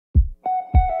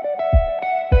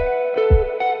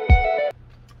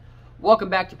Welcome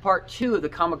back to part 2 of the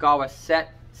Kamigawa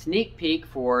set sneak peek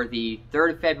for the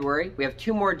 3rd of February. We have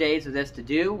 2 more days of this to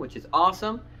do, which is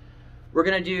awesome. We're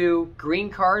going to do green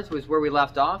cards, was where we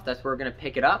left off. That's where we're going to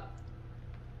pick it up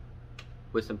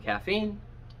with some caffeine.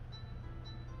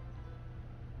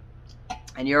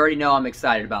 And you already know I'm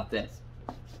excited about this.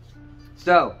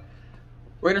 So,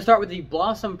 we're going to start with the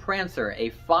Blossom Prancer, a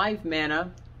 5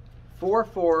 mana,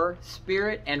 4/4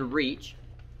 Spirit and Reach.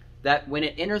 That when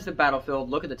it enters the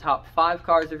battlefield, look at the top 5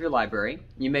 cards of your library.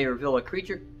 You may reveal a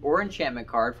creature or enchantment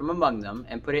card from among them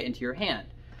and put it into your hand.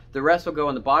 The rest will go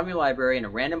in the bottom of your library in a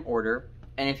random order,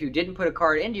 and if you didn't put a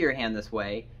card into your hand this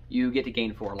way, you get to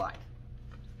gain 4 life.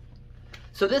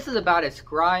 So this is about as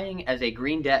scrying as a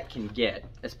green deck can get,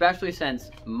 especially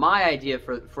since my idea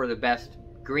for the best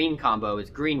green combo is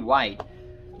green-white.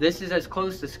 This is as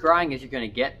close to scrying as you're going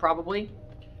to get, probably.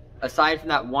 Aside from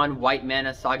that 1 white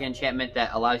mana Saga enchantment that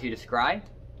allows you to scry.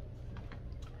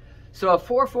 So a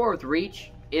 4/4 with Reach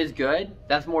is good.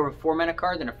 That's more of a 4 mana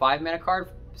card than a 5 mana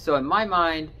card. So in my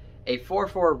mind, a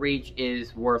 4/4 Reach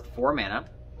is worth 4 mana.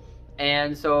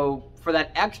 And so for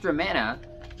that extra mana,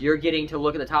 you're getting to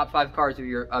look at the top 5 cards of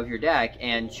your deck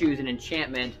and choose an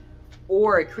enchantment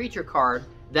or a creature card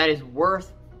that is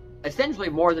worth essentially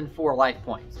more than 4 life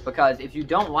points. Because if you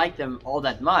don't like them all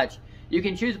that much, you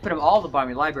can choose to put them all at the bottom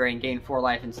of your library and gain 4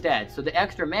 life instead. So the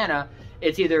extra mana,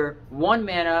 it's either 1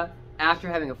 mana after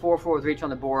having a 4/4 with Reach on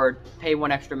the board, pay 1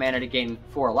 extra mana to gain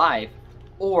 4 life,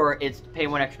 or it's pay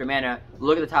 1 extra mana,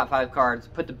 look at the top 5 cards,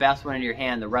 put the best one in your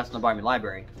hand, the rest on the bottom of your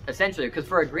library. Essentially, because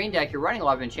for a green deck, you're running a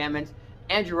lot of enchantments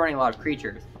and you're running a lot of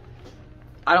creatures.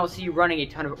 I don't see you running a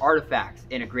ton of artifacts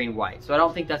in a green-white, so I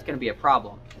don't think that's going to be a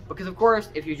problem. Because of course,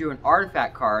 if you drew an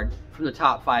artifact card from the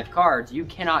top 5 cards, you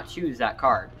cannot choose that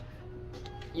card.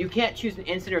 You can't choose an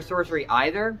instant or sorcery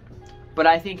either, but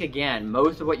I think, again,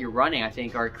 most of what you're running, I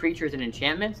think, are creatures and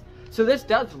enchantments. So this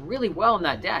does really well in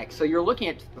that deck. So you're looking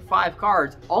at the 5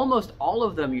 cards, almost all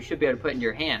of them you should be able to put in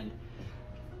your hand.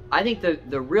 I think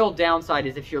the real downside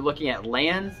is if you're looking at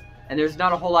lands, and there's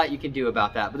not a whole lot you can do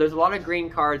about that. But there's a lot of green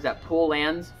cards that pull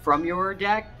lands from your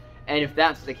deck, and if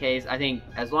that's the case, I think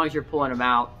as long as you're pulling them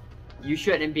out, you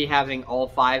shouldn't be having all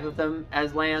 5 of them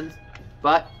as lands.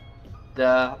 But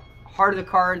the heart of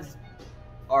the cards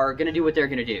are going to do what they're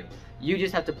going to do. You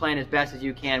just have to plan as best as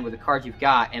you can with the cards you've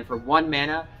got, and for 1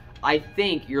 mana, I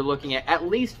think you're looking at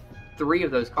least 3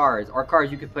 of those cards are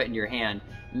cards you could put in your hand.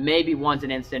 Maybe one's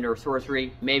an instant or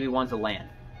sorcery, maybe one's a land.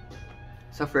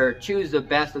 So for choose the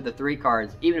best of the 3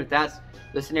 cards, even if that's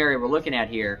the scenario we're looking at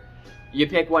here, you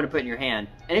pick one to put in your hand.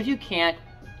 And if you can't,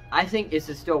 I think this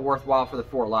is still worthwhile for the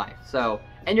 4 life. So,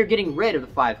 and you're getting rid of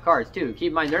the 5 cards too. Keep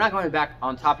in mind, they're not going back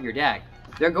on top of your deck.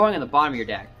 They're going on the bottom of your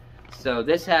deck. So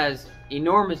this has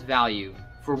enormous value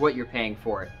for what you're paying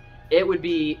for it. It would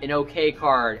be an okay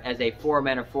card as a 4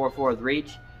 mana 4/4 with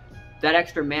Reach. That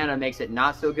extra mana makes it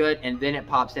not so good, and then it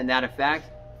pops in that effect.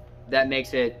 That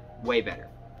makes it way better.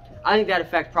 I think that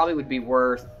effect probably would be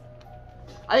worth,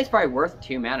 I think it's probably worth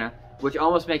 2 mana, which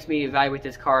almost makes me evaluate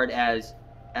this card as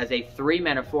a 3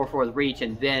 mana 4/4 with Reach,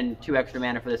 and then 2 extra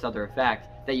mana for this other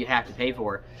effect that you have to pay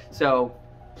for. So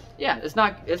yeah, it's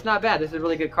not bad. This is a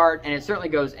really good card, and it certainly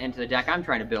goes into the deck I'm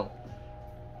trying to build.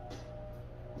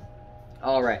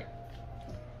 Alright.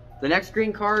 The next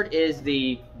green card is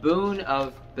the Boon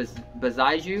of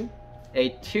Bazaiju, a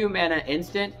 2 mana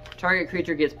instant. Target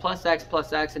creature gets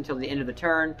 +X/+X until the end of the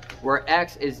turn, where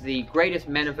X is the greatest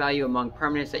mana value among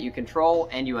permanents that you control,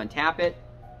 and you untap it.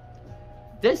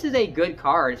 This is a good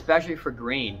card, especially for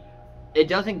green. It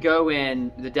doesn't go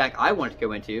in the deck I want it to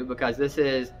go into, because this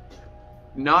is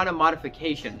not a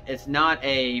modification. It's not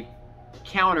a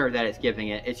counter that it's giving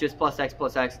it. It's just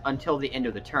 +X/+X until the end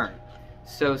of the turn.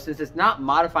 So since it's not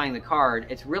modifying the card,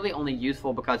 it's really only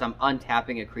useful because I'm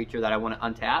untapping a creature that I want to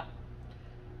untap.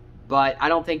 But I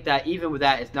don't think that even with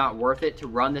that, it's not worth it to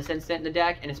run this instant in the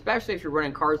deck. And especially if you're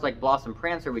running cards like Blossom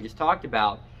Prancer we just talked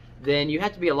about, then you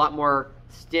have to be a lot more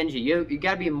stingy. You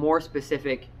got to be more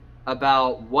specific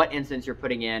about what instants you're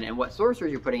putting in and what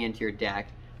sorcerers you're putting into your deck.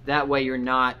 That way you're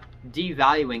not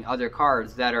devaluing other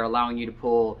cards that are allowing you to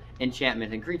pull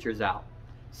enchantments and creatures out.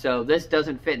 So this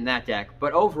doesn't fit in that deck.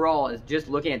 But overall, is just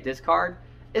looking at this card,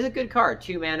 is a good card.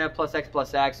 2 mana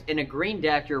 +X/+X. In a green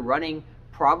deck, you're running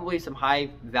probably some high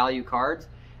value cards.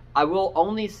 I will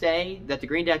only say that the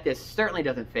green deck this certainly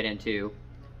doesn't fit into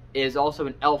is also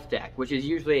an elf deck, which is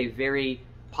usually a very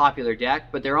popular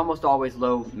deck, but they're almost always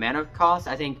low mana costs.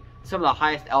 I think some of the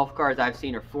highest elf cards I've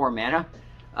seen are 4 mana.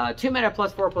 2 mana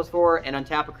 +4/+4 and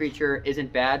untap a creature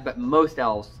isn't bad, but most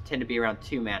elves tend to be around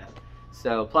 2 mana.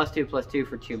 So +2/+2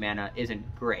 for 2 mana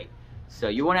isn't great. So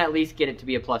you want to at least get it to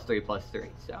be a +3/+3.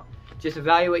 So just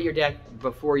evaluate your deck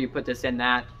before you put this in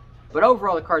that. But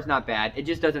overall, the card's not bad. It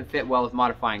just doesn't fit well with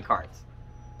modifying cards.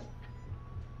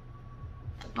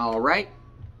 Alright.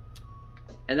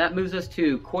 And that moves us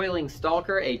to Coiling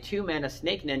Stalker, a 2-mana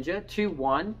Snake Ninja,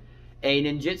 2/1, a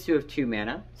ninjutsu of 2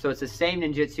 mana. So it's the same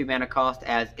ninjutsu mana cost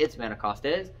as its mana cost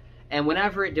is. And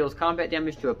whenever it deals combat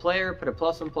damage to a player, put a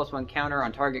 +1/+1 counter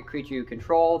on target creature you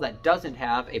control that doesn't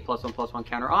have a +1/+1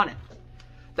 counter on it.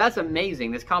 That's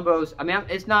amazing. This combo's, I mean,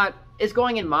 it's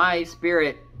going in my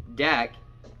Spirit deck,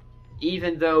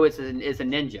 even though it's a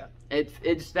ninja.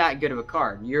 It's that good of a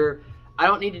card. I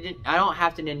don't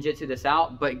have to ninjutsu this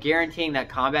out, but guaranteeing that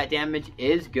combat damage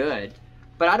is good.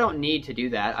 But I don't need to do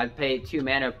that. I pay 2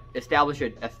 mana, establish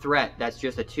a threat that's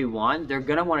just a 2/1. They're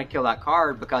gonna want to kill that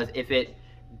card, because if it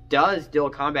does deal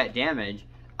combat damage,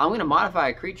 I'm gonna modify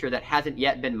a creature that hasn't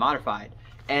yet been modified.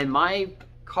 And my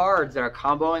cards that are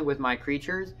comboing with my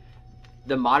creatures,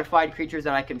 the modified creatures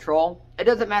that I control, it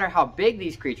doesn't matter how big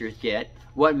these creatures get.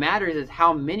 What matters is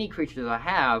how many creatures I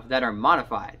have that are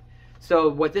modified. So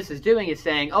what this is doing is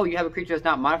saying, oh, you have a creature that's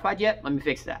not modified yet? Let me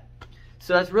fix that.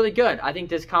 So that's really good. I think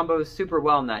this combos super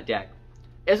well in that deck.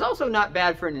 It's also not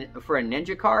bad for a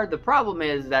ninja card. The problem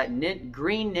is that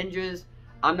green ninjas,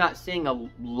 I'm not seeing a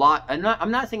lot.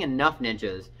 I'm not seeing enough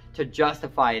ninjas to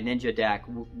justify a ninja deck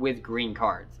with green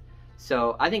cards.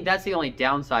 So I think that's the only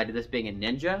downside to this being a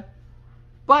ninja.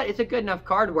 But it's a good enough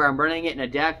card where I'm running it in a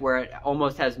deck where it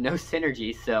almost has no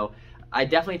synergy. So I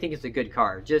definitely think it's a good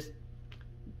card. Just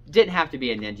didn't have to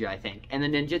be a ninja, I think. And the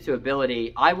ninjutsu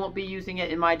ability, I won't be using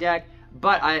it in my deck,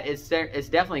 but it's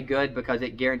definitely good because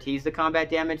it guarantees the combat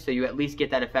damage, so you at least get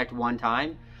that effect one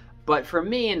time. But for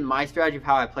me and my strategy of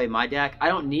how I play my deck, I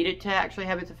don't need it to actually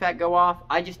have its effect go off.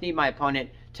 I just need my opponent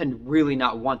to really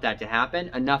not want that to happen,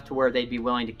 enough to where they'd be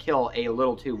willing to kill a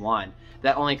little 2/1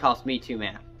 that only costs me 2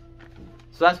 mana.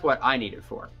 So that's what I need it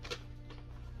for.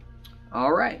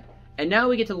 Alright. And now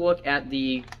we get to look at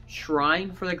the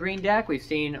shrine for the green deck. We've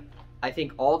seen, I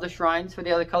think, all the shrines for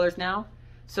the other colors now.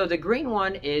 So the green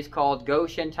one is called Go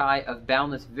Shentai of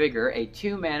Boundless Vigor, a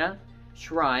 2-mana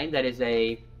shrine that is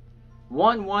a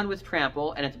 1/1 with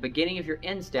trample, and at the beginning of your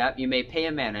end step, you may pay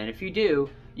a mana. And if you do,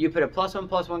 you put a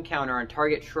 +1/+1 counter on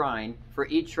target shrine for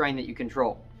each shrine that you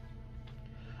control.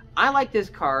 I like this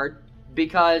card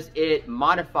because it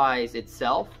modifies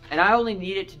itself, and I only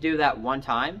need it to do that one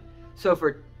time. So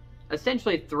for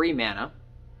essentially 3 mana,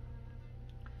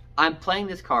 I'm playing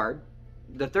this card.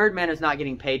 The 3rd mana is not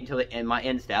getting paid until my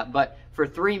end step, but for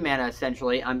 3 mana,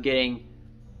 essentially, I'm getting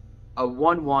a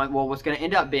 1/1, well, what's going to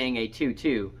end up being a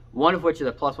 2/2, one of which is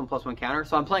a +1/+1 counter.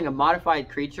 So I'm playing a modified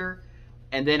creature,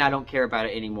 and then I don't care about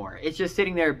it anymore. It's just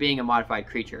sitting there being a modified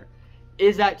creature.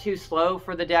 Is that too slow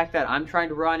for the deck that I'm trying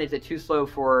to run? Is it too slow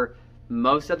for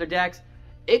most other decks?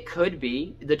 It could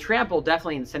be. The trample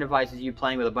definitely incentivizes you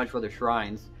playing with a bunch of other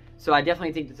shrines. So I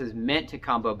definitely think this is meant to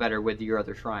combo better with your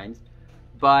other shrines.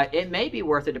 But it may be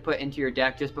worth it to put into your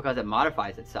deck just because it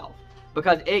modifies itself.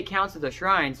 Because it counts as a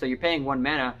shrine, so you're paying 1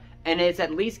 mana, and it's at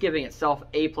least giving itself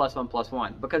a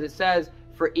 +1/+1. Because it says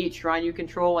for each shrine you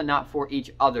control and not for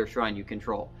each other shrine you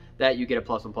control that you get a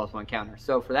 +1/+1 counter.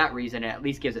 So for that reason, it at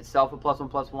least gives itself a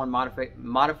 +1/+1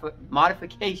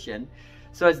 modification.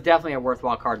 So it's definitely a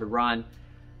worthwhile card to run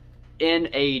in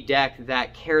a deck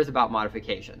that cares about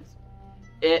modifications.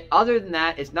 Other than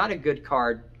that, it's not a good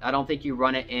card. I don't think you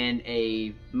run it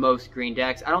in most green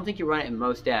decks. I don't think you run it in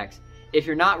most decks. If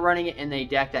you're not running it in a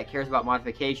deck that cares about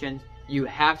modifications, you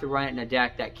have to run it in a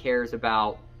deck that cares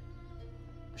about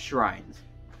shrines.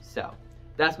 So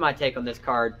that's my take on this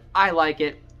card. I like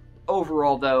it.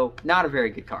 Overall, though, not a very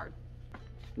good card.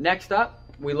 Next up,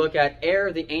 we look at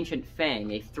Air the Ancient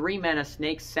Fang, a 3-mana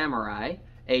Snake Samurai,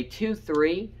 a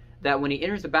 2/3 that when he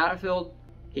enters the battlefield,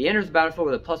 he enters the battlefield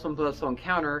with a +1/+1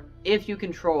 counter if you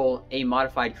control a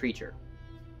modified creature.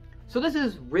 So this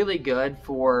is really good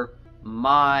for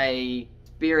my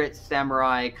Spirit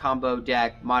Samurai combo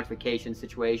deck modification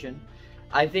situation.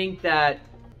 I think that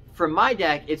for my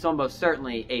deck, it's almost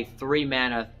certainly a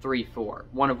 3-mana 3/4,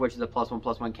 one of which is a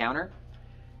 +1/+1 counter.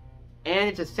 And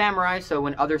it's a samurai, so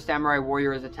when other samurai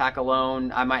warriors attack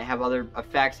alone, I might have other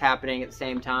effects happening at the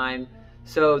same time.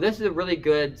 So this is a really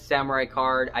good samurai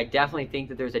card. I definitely think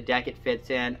that there's a deck it fits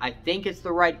in. I think it's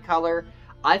the right color.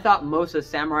 I thought most of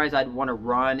the samurais I'd want to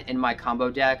run in my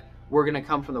combo deck were going to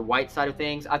come from the white side of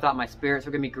things. I thought my spirits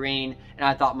were going to be green, and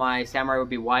I thought my samurai would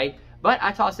be white. But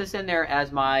I tossed this in there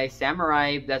as my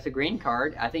samurai that's a green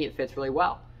card. I think it fits really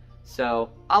well. So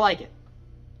I like it.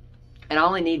 And I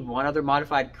only need one other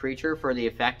modified creature for the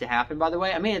effect to happen, by the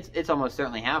way. I mean, it's almost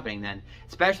certainly happening then,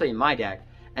 especially in my deck.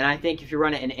 And I think if you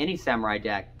run it in any samurai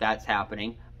deck, that's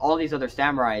happening. All these other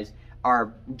samurais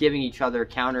are giving each other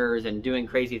counters and doing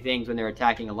crazy things when they're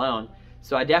attacking alone.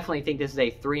 So I definitely think this is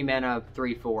a 3-mana,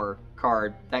 3/4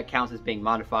 card that counts as being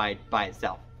modified by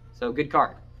itself. So good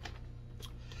card.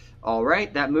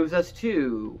 Alright, that moves us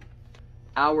to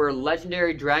our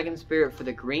legendary Dragon Spirit for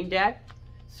the green deck.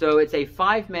 So it's a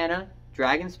 5-mana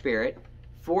Dragon Spirit,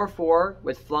 4/4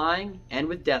 with flying and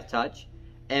with death touch.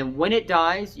 And when it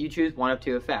dies, you choose one of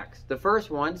 2 effects. The first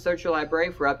one, search your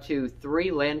library for up to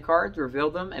 3 land cards, reveal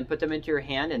them, and put them into your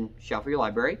hand and shuffle your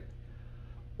library.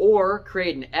 Or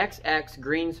create an XX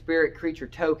green spirit creature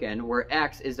token, where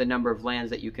X is the number of lands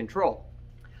that you control.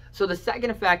 So the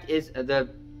second effect is the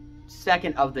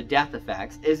second of the death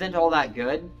effects. Isn't all that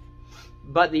good,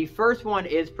 but the first one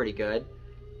is pretty good.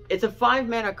 It's a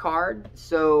 5-mana card,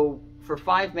 so for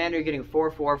 5 mana you're getting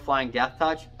 4/4 flying death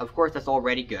touch. Of course, that's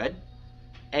already good.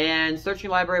 And searching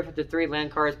library for the 3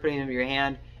 land cards, putting them in your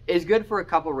hand, is good for a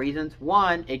couple reasons.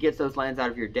 1, it gets those lands out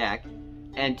of your deck.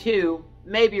 And 2,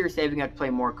 maybe you're saving up to play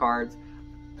more cards.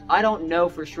 I don't know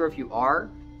for sure if you are,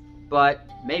 but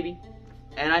maybe.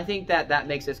 And I think that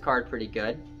makes this card pretty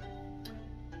good.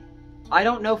 I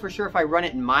don't know for sure if I run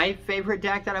it in my favorite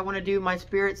deck that I want to do, my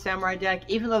Spirit Samurai deck.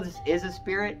 Even though this is a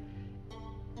Spirit,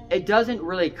 it doesn't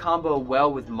really combo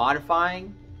well with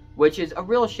modifying, which is a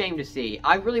real shame to see.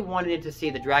 I really wanted to see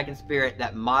the Dragon Spirit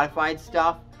that modified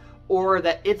stuff, or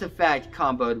that its effect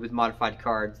comboed with modified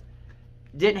cards.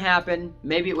 Didn't happen.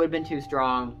 Maybe it would have been too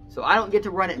strong. So I don't get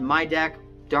to run it in my deck,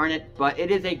 darn it, but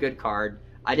it is a good card.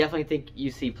 I definitely think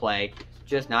you see play,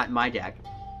 just not in my deck.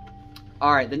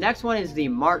 Alright, the next one is the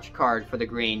March card for the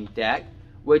green deck,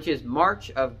 which is March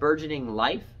of Burgeoning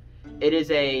Life. It is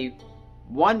a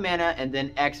 1 mana and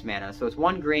then X mana, so it's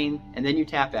 1 green and then you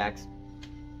tap X.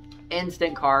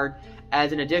 Instant card.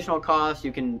 As an additional cost,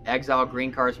 you can exile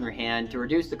green cards from your hand to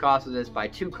reduce the cost of this by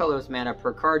 2 colorless mana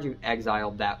per card you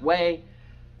exiled that way.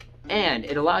 And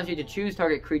it allows you to choose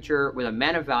target creature with a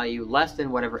mana value less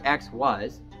than whatever X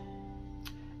was.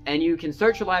 And you can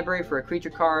search your library for a creature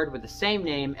card with the same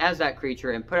name as that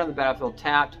creature and put it on the battlefield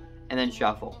tapped and then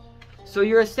shuffle. So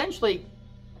you're essentially,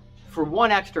 for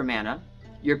 1 extra mana,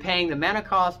 you're paying the mana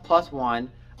cost plus 1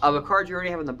 of a card you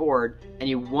already have on the board, and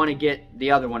you want to get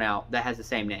the other one out that has the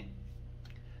same name.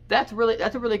 That's a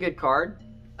really good card.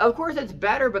 Of course, it's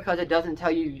better because it doesn't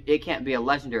tell you it can't be a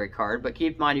legendary card, but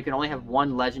keep in mind you can only have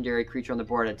 1 legendary creature on the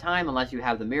board at a time unless you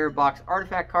have the Mirror Box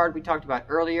artifact card we talked about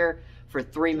earlier. For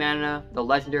 3 mana, the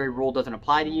legendary rule doesn't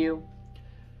apply to you.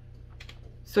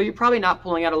 So you're probably not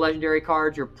pulling out a legendary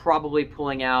card, you're probably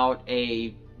pulling out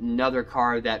another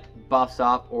card that buffs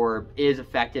up or is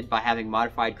affected by having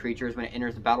modified creatures when it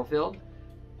enters the battlefield.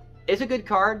 It's a good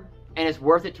card, and it's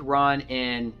worth it to run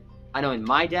in, I know in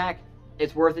my deck,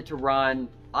 it's worth it to run,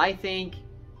 I think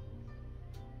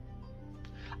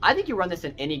you run this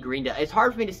in any green deck. It's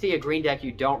hard for me to see a green deck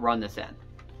you don't run this in.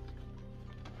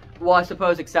 Well, I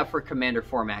suppose except for Commander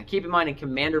format. Keep in mind, in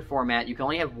Commander format, you can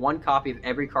only have 1 copy of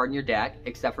every card in your deck,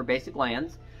 except for basic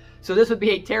lands. So this would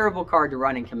be a terrible card to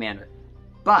run in Commander.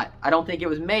 But I don't think it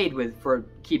was made for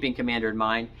keeping Commander in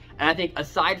mind. And I think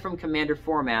aside from Commander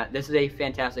format, this is a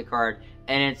fantastic card,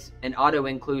 and it's an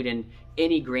auto-include in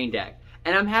any green deck.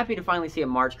 And I'm happy to finally see a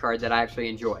March card that I actually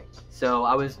enjoy. So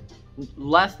I was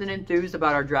less than enthused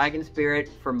about our Dragon Spirit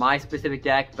for my specific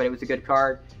deck, but it was a good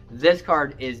card. This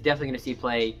card is definitely going to see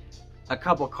play a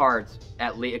couple cards,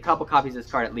 at least a couple copies of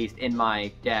this card at least in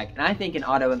my deck, and I think an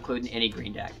auto-include in any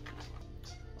green deck.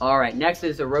 Alright, next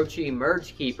is Orochi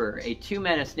Merge Keeper, a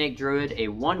 2-mana Snake Druid, a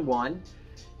 1/1.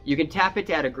 You can tap it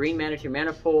to add a green mana to your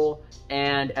mana pool,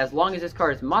 and as long as this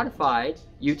card is modified,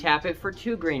 you tap it for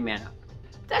 2 green mana.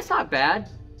 That's not bad.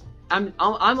 I'm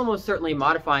almost certainly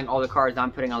modifying all the cards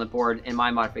I'm putting on the board in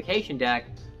my modification deck,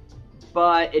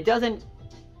 but it doesn't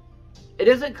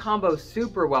combo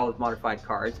super well with modified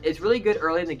cards. It's really good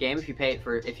early in the game if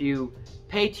you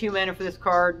pay 2 mana for this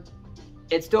card.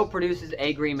 It still produces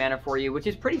a green mana for you, which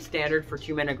is pretty standard for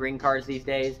 2 mana green cards these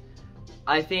days.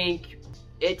 I think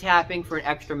it tapping for an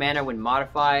extra mana when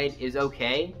modified is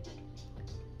okay.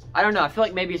 I don't know, I feel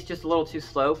like maybe it's just a little too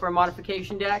slow for a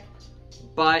modification deck,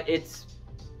 but it's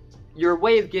your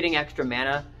way of getting extra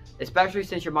mana, especially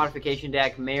since your modification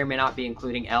deck may or may not be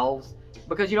including elves,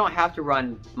 because you don't have to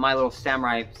run my little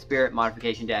Samurai Spirit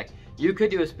modification deck. You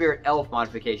could do a Spirit Elf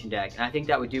modification deck, and I think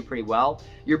that would do pretty well.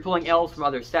 You're pulling elves from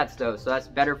other sets though, so that's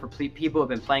better for people who have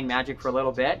been playing Magic for a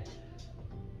little bit.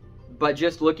 But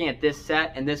just looking at this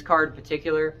set, and this card in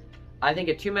particular, I think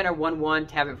a 2 mana 1/1,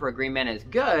 tap it for a green mana is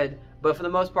good, but for the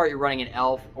most part you're running an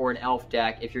elf or an elf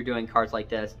deck if you're doing cards like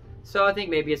this. So I think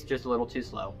maybe it's just a little too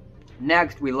slow.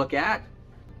 Next we look at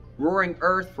Roaring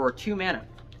Earth for 2 mana.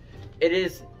 It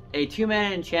is a 2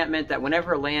 mana enchantment that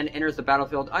whenever a land enters the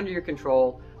battlefield under your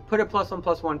control, put a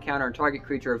 +1/+1 counter on target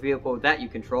creature or vehicle that you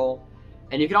control.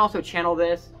 And you can also channel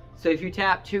this, so if you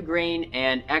tap 2 green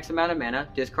and X amount of mana,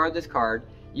 discard this card,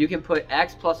 you can put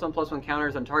X +1/+1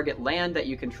 counters on target land that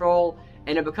you control,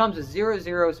 and it becomes a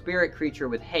 0/0 spirit creature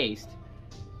with haste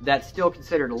that's still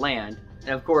considered a land. And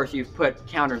of course you've put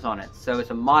counters on it, so it's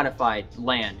a modified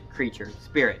land, creature,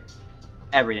 spirit,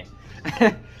 everything.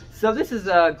 So this is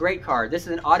a great card. This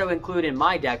is an auto include in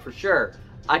my deck for sure.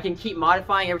 I can keep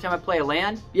modifying every time I play a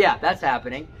land. Yeah, that's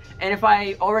happening. And if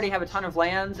I already have a ton of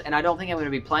lands and I don't think I'm going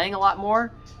to be playing a lot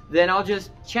more, then I'll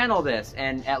just channel this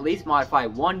and at least modify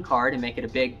 1 card and make it a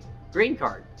big green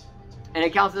card. And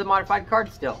it counts as a modified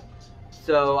card still.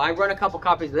 So I run a couple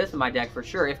copies of this in my deck for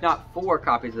sure, if not 4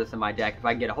 copies of this in my deck if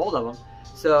I can get a hold of them.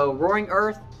 So Roaring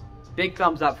Earth, big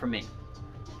thumbs up for me.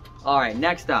 Alright,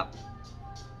 next up.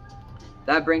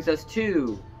 That brings us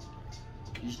to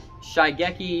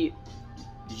Shigeki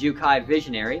Jukai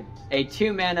Visionary, a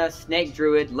 2 mana Snake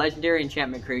Druid legendary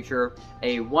enchantment creature,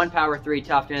 a 1 power 3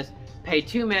 toughness. Pay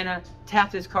 2 mana,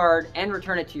 tap this card, and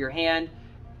return it to your hand,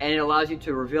 and it allows you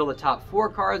to reveal the top 4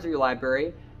 cards of your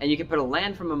library, and you can put a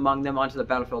land from among them onto the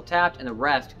battlefield tapped, and the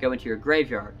rest go into your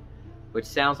graveyard, which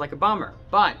sounds like a bummer,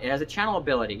 but it has a channel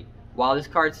ability. While this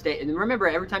card stays, and remember,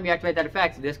 every time you activate that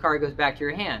effect, this card goes back to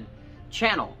your hand.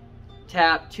 Channel.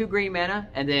 Tap 2 green mana,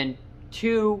 and then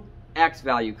 2 X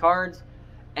value cards,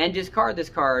 and discard this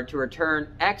card to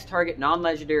return X target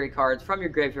non-legendary cards from your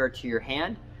graveyard to your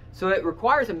hand. So it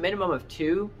requires a minimum of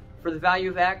 2 for the value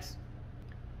of X.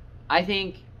 I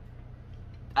think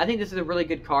this is a really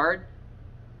good card.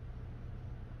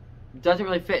 Doesn't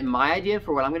really fit in my idea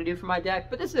for what I'm going to do for my deck,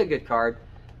 but this is a good card.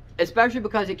 Especially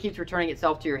because it keeps returning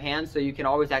itself to your hand, so you can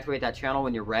always activate that channel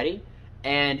when you're ready.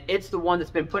 And it's the one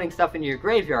that's been putting stuff into your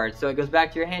graveyard, so it goes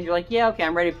back to your hand. You're like, yeah, okay,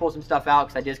 I'm ready to pull some stuff out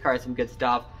because I discarded some good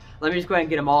stuff. Let me just go ahead and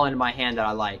get them all into my hand that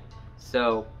I like.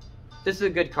 So this is a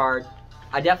good card.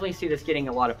 I definitely see this getting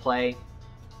a lot of play,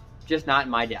 just not in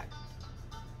my deck.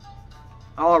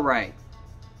 Alright.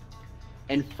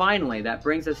 And finally, that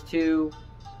brings us to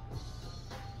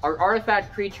our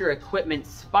artifact creature equipment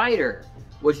Spider,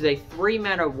 which is a 3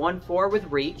 mana 1/4 with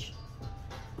reach.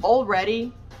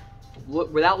 Already,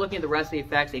 without looking at the rest of the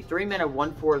effects, a 3 mana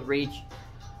 1/4 with reach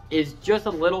is just a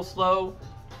little slow.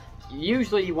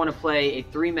 Usually you want to play a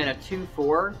 3 mana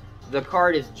 2/4. The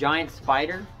card is Giant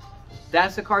Spider.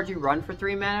 That's the card you run for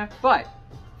 3 mana, but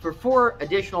for 4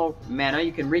 additional mana,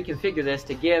 you can reconfigure this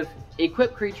to give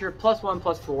equipped creature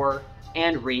 +1/+4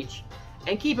 and reach.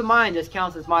 And keep in mind, this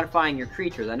counts as modifying your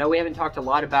creatures. I know we haven't talked a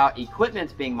lot about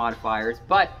equipments being modifiers,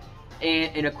 but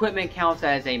an equipment counts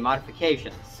as a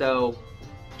modification. So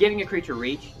giving a creature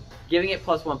reach, giving it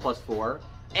 +1/+4,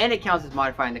 and it counts as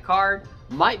modifying the card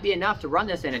might be enough to run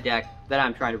this in a deck that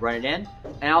I'm trying to run it in.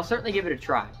 And I'll certainly give it a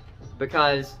try,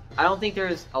 because I don't think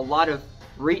there's a lot of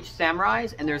reach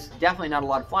samurais, and there's definitely not a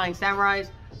lot of flying samurais.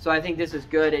 So I think this is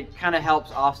good. It kind of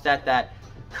helps offset that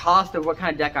cost of what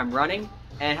kind of deck I'm running,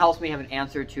 and it helps me have an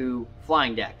answer to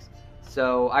flying decks.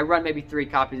 So I run maybe 3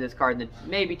 copies of this card, and then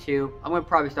maybe 2. I'm going to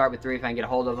probably start with 3 if I can get a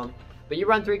hold of them. But you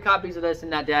run 3 copies of this in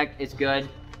that deck, it's good.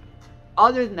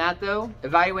 Other than that though,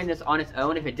 evaluating this on its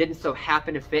own, if it didn't so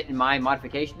happen to fit in my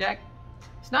modification deck,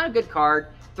 it's not a good card.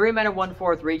 3 mana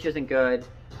 1/4 reach isn't good,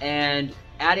 and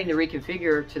adding the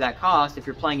reconfigure to that cost, if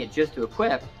you're playing it just to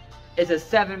equip, is a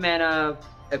 7 mana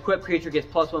equipped creature gets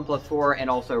 +1/+4 and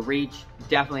also reach.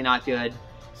 Definitely not good.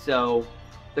 So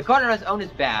the card on its own is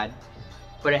bad,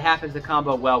 but it happens to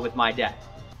combo well with my deck.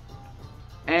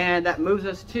 And that moves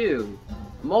us to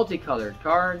multicolored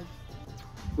card.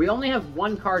 We only have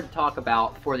 1 card to talk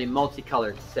about for the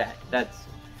multicolored set. That's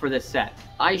for this set.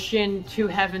 Aishin Two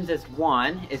Heavens as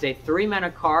 1 is a 3 mana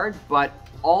card, but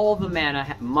all the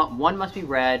mana, 1 must be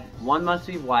red, 1 must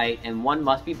be white, and 1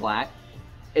 must be black.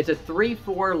 It's a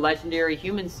 3/4 legendary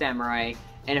human samurai,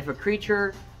 and if a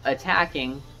creature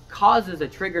attacking causes a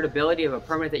triggered ability of a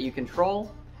permanent that you control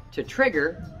to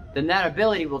trigger, then that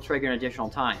ability will trigger an additional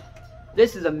time.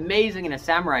 This is amazing in a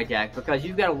samurai deck because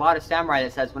you've got a lot of samurai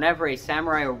that says whenever a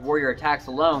samurai or warrior attacks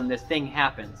alone, this thing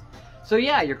happens. So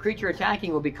yeah, your creature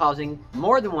attacking will be causing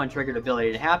more than 1 triggered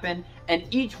ability to happen, and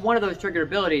each one of those triggered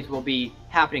abilities will be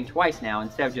happening twice now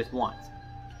instead of just once.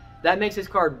 That makes this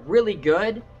card really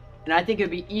good, and I think it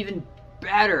would be even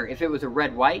better if it was a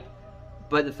red-white.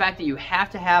 But the fact that you have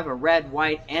to have a red,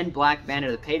 white, and black mana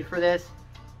that paid for this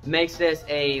makes this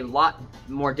a lot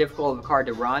more difficult of a card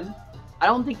to run. I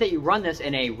don't think that you run this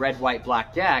in a red, white,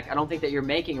 black deck. I don't think that you're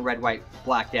making a red, white,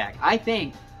 black deck. I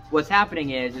think what's happening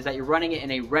is that you're running it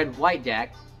in a red, white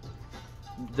deck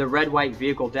the red-white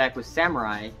vehicle deck with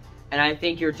Samurai, and I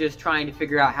think you're just trying to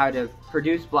figure out how to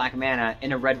produce black mana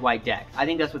in a red-white deck. I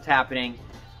think that's what's happening,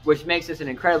 which makes this an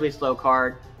incredibly slow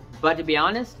card. But to be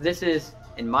honest, this is,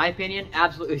 in my opinion,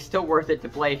 absolutely still worth it to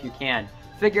play if you can.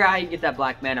 Figure out how you get that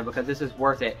black mana, because this is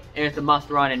worth it, and it's a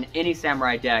must-run in any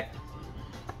Samurai deck,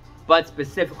 but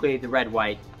specifically the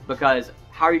red-white, because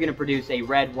how are you going to produce a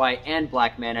red, white, and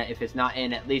black mana if it's not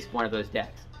in at least one of those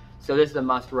decks? So this is a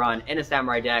must-run in a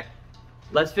Samurai deck.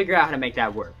 Let's figure out how to make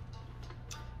that work.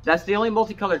 That's the only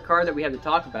multicolored card that we have to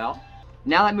talk about.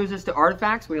 Now that moves us to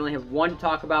artifacts. We only have one to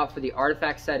talk about for the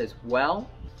artifact set as well.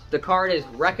 The card is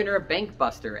Reckoner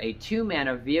Bankbuster, a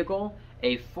 2-mana vehicle,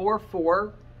 a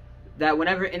 4/4, that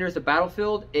whenever it enters the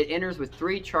battlefield, it enters with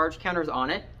 3 charge counters on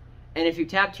it. And if you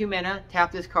tap 2 mana,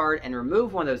 tap this card and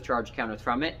remove one of those charge counters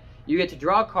from it, you get to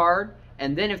draw a card,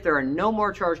 and then if there are no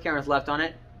more charge counters left on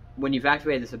it, when you've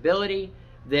activated this ability,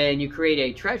 then you create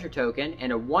a treasure token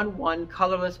and a 1/1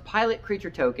 colorless pilot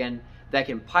creature token that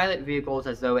can pilot vehicles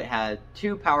as though it has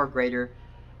 2 power greater.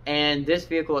 And this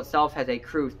vehicle itself has a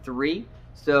crew 3,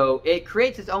 so it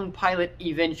creates its own pilot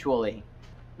eventually,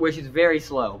 which is very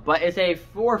slow. But it's a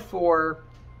 4/4,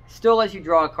 still lets you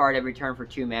draw a card every turn for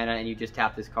 2 mana, and you just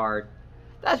tap this card.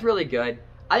 That's really good.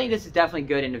 I think this is definitely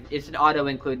good, and it's an auto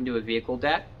include into a vehicle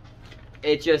deck.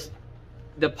 It just,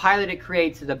 the pilot it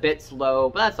creates is a bit slow,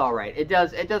 but that's alright. It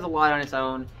does a lot on its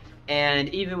own, and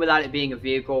even without it being a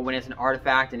vehicle, when it's an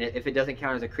artifact, and if it doesn't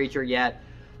count as a creature yet,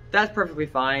 that's perfectly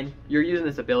fine. You're using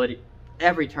this ability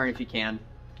every turn if you can,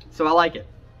 so I like it.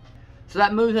 So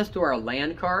that moves us to our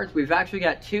land cards. We've actually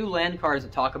got 2 land cards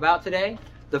to talk about today.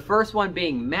 The first one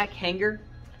being Mech Hanger.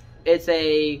 It's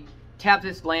a tap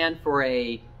this land for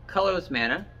a colorless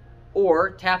mana, or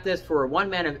tap this for 1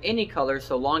 mana of any color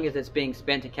so long as it's being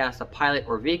spent to cast a pilot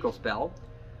or vehicle spell,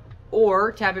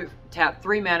 or tap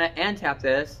 3 mana and tap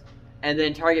this, and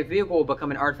then target vehicle will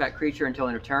become an artifact creature until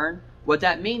end of turn. What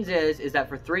that means is that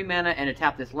for 3 mana and to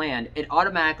tap this land, it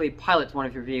automatically pilots one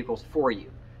of your vehicles for you.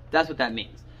 That's what that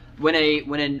means. When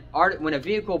a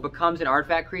vehicle becomes an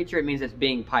artifact creature, it means it's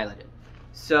being piloted.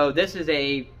 So this is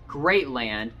a great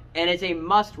land, and it's a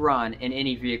must-run in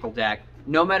any vehicle deck,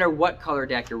 no matter what color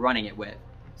deck you're running it with.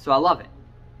 So I love it.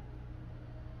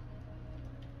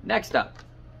 Next up,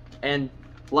 and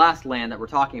last land that we're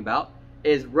talking about,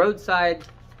 is Roadside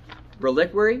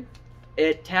Reliquary.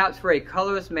 It taps for a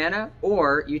colorless mana,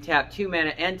 or you tap 2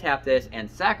 mana and tap this and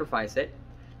sacrifice it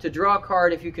to draw a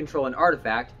card if you control an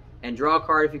artifact, and draw a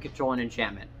card if you control an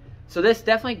enchantment. So this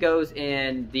definitely goes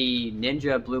in the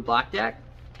Ninja Blue-Black deck,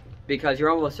 because you're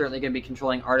almost certainly going to be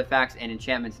controlling artifacts and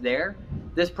enchantments there.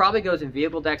 This probably goes in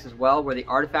vehicle decks as well, where the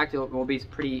artifact will be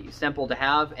pretty simple to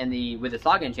have, and with the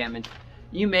Saga enchantments,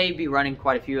 you may be running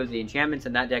quite a few of the enchantments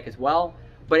in that deck as well,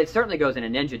 but it certainly goes in a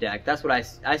Ninja deck. That's what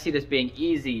I see this being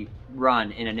easy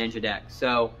run in a Ninja deck.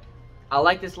 So I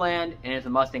like this land, and it's a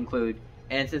must include.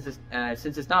 And since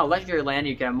it's not a legendary land,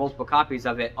 you can have multiple copies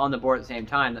of it on the board at the same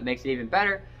time. That makes it even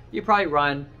better. You probably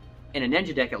run in a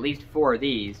Ninja deck at least 4 of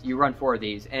these. You run 4 of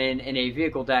these, and in a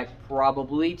vehicle deck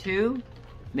probably 2,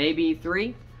 maybe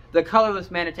 3. The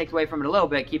colorless mana takes away from it a little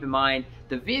bit. Keep in mind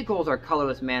the vehicles are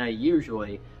colorless mana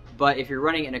usually, but if you're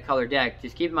running it in a color deck,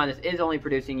 just keep in mind this is only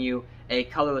producing you a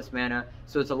colorless mana,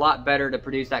 so it's a lot better to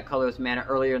produce that colorless mana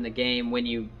earlier in the game when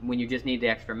you just need the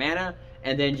extra mana,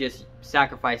 and then just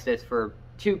sacrifice this for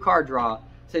 2 card draw.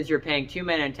 Since you're paying 2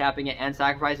 mana and tapping it and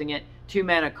sacrificing it, 2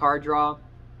 mana card draw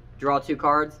 2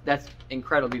 cards, that's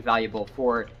incredibly valuable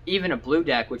for even a blue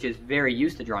deck, which is very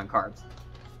used to drawing cards.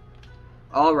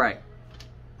 Alright,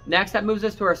 next that moves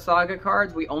us to our Saga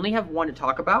cards. We only have one to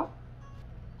talk about.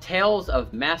 Tales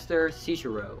of Master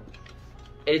Cicero.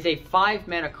 It is a 5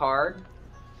 mana card.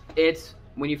 It's,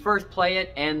 when you first play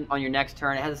it and on your next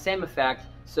turn, it has the same effect.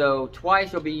 So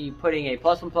twice you'll be putting a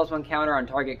 +1/+1 counter on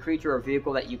target creature or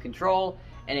vehicle that you control,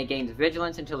 and it gains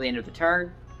vigilance until the end of the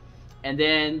turn. And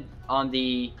then on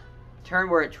the turn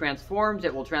where it transforms,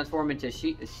 it will transform into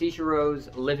Cicero's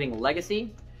Living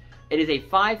Legacy. It is a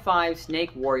 5/5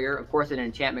 Snake Warrior, of course an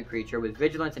enchantment creature, with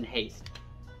vigilance and haste.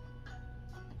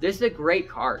 This is a great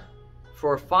card.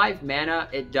 For 5 mana,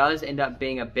 it does end up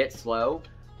being a bit slow,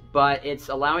 but it's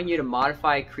allowing you to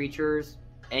modify creatures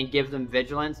and give them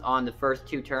vigilance on the first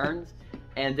 2 turns,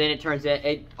 and then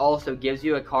it also gives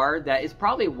you a card that is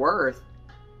probably worth,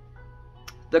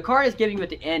 the card is giving you at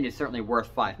the end is certainly worth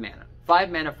 5 mana.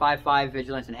 5 mana, 5/5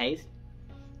 vigilance and haste.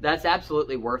 That's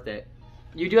absolutely worth it.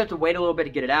 You do have to wait a little bit to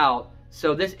get it out,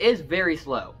 so this is very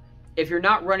slow. If you're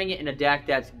not running it in a deck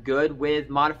that's good with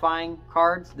modifying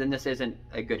cards, then this isn't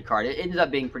a good card. It ends up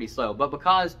being pretty slow, but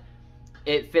because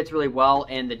it fits really well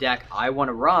in the deck I want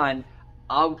to run,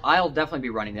 I'll definitely be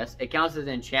running this. It counts as an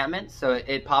enchantment, so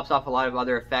it pops off a lot of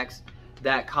other effects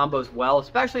that combos well,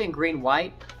 especially in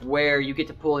green-white, where you get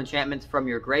to pull enchantments from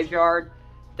your graveyard.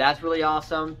 That's really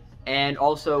awesome. And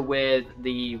also with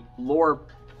the lore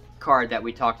card that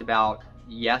we talked about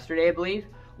yesterday, I believe,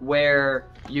 where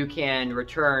you can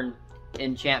return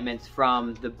enchantments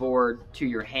from the board to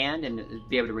your hand and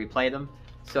be able to replay them.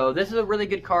 So this is a really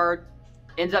good card.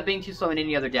 Ends up being too slow in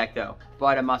any other deck though,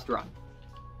 but a must run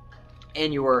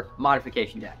in your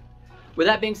modification deck. With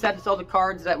that being said, that's all the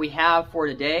cards that we have for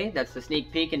today. That's the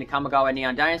sneak peek into Kamigawa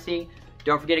Neon Dynasty.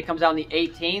 Don't forget it comes out on the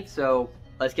 18th, so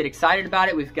let's get excited about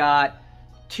it. We've got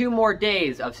 2 more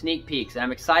days of sneak peeks, and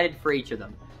I'm excited for each of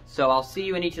them. So I'll see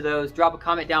you in each of those. Drop a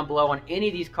comment down below on any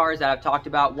of these cards that I've talked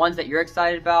about, ones that you're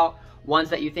excited about, ones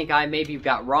that you think I maybe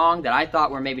got wrong, that I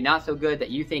thought were maybe not so good, that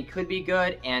you think could be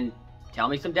good, and tell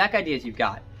me some deck ideas you've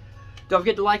got. Don't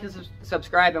forget to like and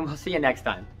subscribe, and we'll see you next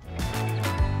time.